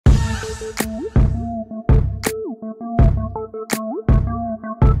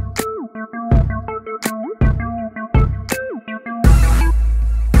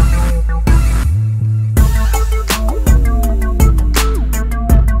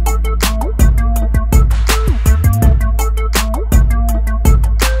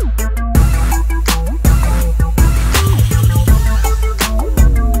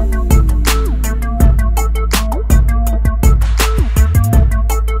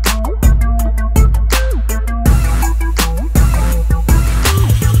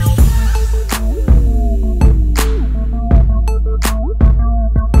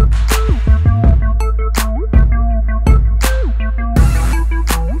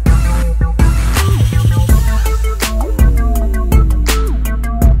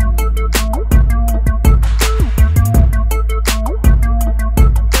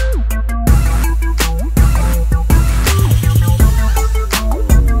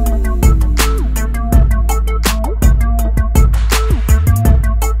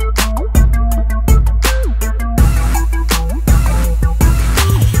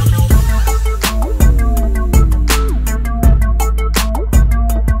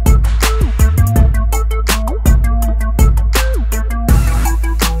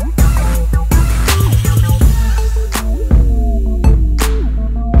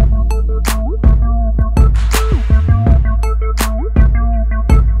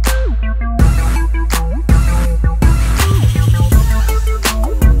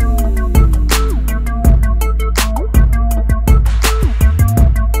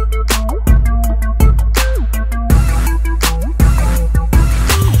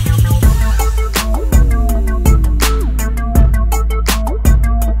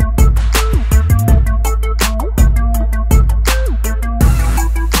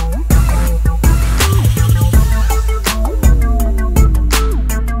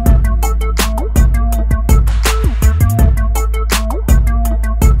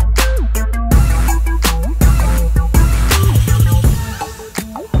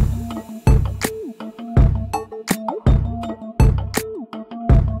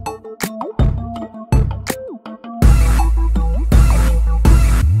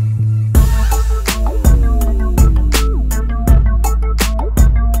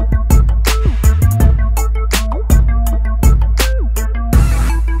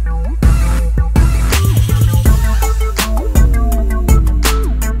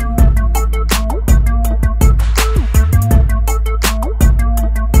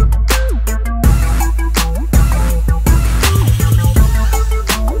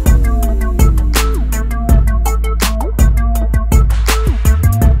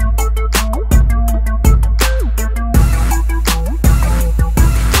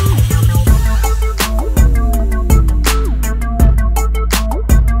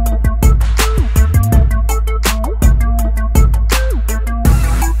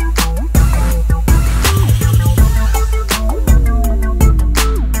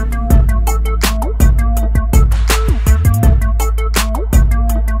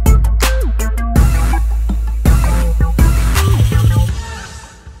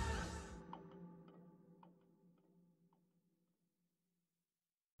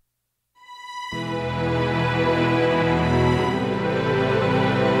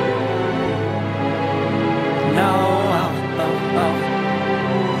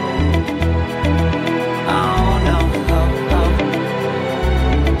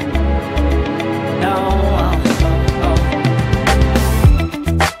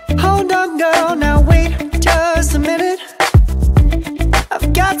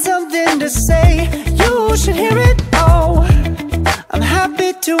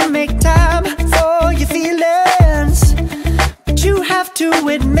to make time for your feelings, but you have to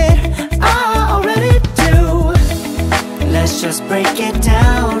admit I already do. Let's just break it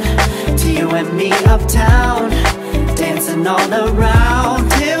down to you and me uptown, dancing all around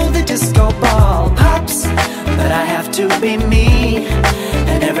till the disco ball pops. But I have to be me,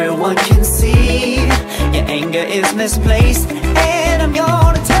 and everyone can see your anger is misplaced, and I'm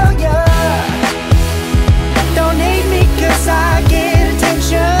gonna tell ya, don't hate me cause I get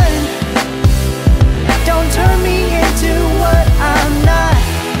attention. Don't turn me into what I'm not.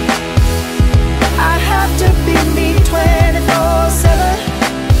 I have to be me 24/7,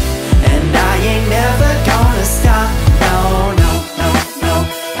 and I ain't never gonna stop. No, no, no, no.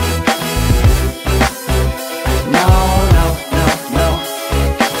 No, no, no, no.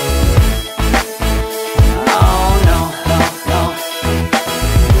 Oh, no, no, no.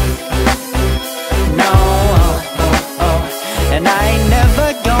 No, oh, oh, oh. And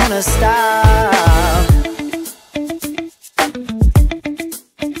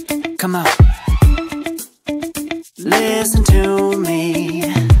Come on, listen to me.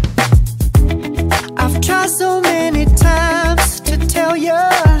 I've tried so many times to tell you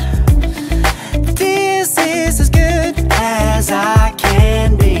this is as good as I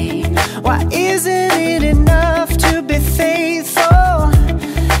can be. Why isn't it enough to be faithful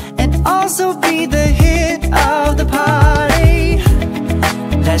and also be the hit of the party?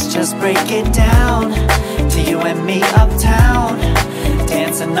 Let's just break it down to you and me uptown,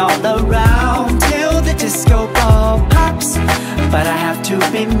 dancing all around till the disco ball pops. But I have to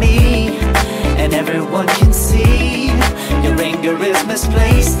be me, and everyone can see your anger is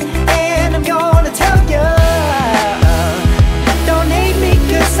misplaced, and I'm going